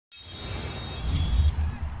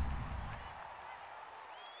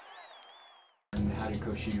did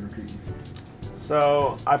Coach Shitty recruit you?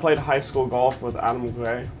 So I played high school golf with Adam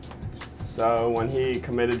Gray. So when he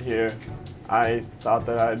committed here, I thought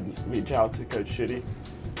that I'd reach out to Coach Shitty.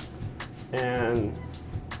 And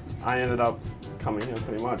I ended up coming here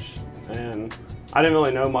pretty much. And I didn't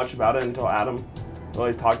really know much about it until Adam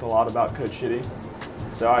really talked a lot about Coach Shitty.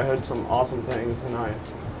 So I heard some awesome things and I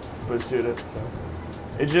pursued it. So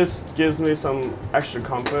it just gives me some extra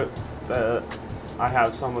comfort that I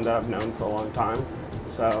have someone that I've known for a long time.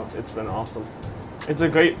 So it's been awesome. It's a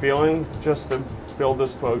great feeling just to build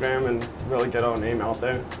this program and really get our name out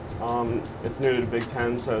there. It's new to the Big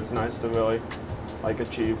Ten, so it's nice to really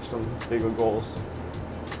achieve some bigger goals.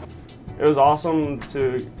 It was awesome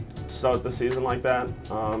to start the season like that.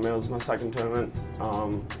 It was my second tournament.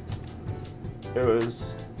 It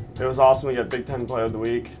was awesome to get Big Ten Player of the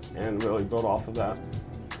Week and really build off of that.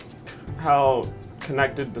 How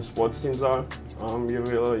connected the sports teams are. You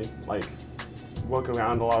really work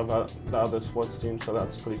around a lot of the other sports teams, so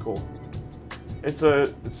that's pretty cool. It's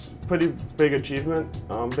a pretty big achievement.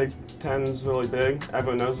 Big Ten's really big.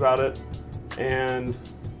 Everyone knows about it, and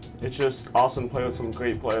it's just awesome to play with some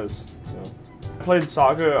great players. So, I played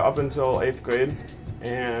soccer up until 8th grade,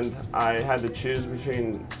 and I had to choose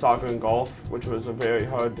between soccer and golf, which was a very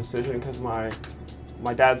hard decision because my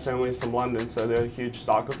dad's family is from London, so they're a huge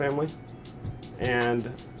soccer family,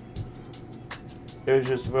 and it was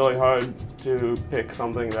just really hard to pick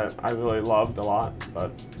something that I really loved a lot,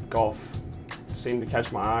 but golf seemed to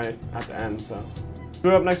catch my eye at the end. So,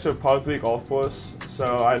 grew up next to a par 3 golf course,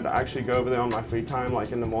 so I'd actually go over there on my free time,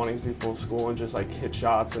 in the mornings before school, and just hit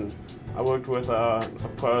shots. And I worked with a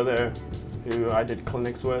pro there who I did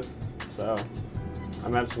clinics with, so I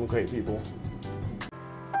met some great people.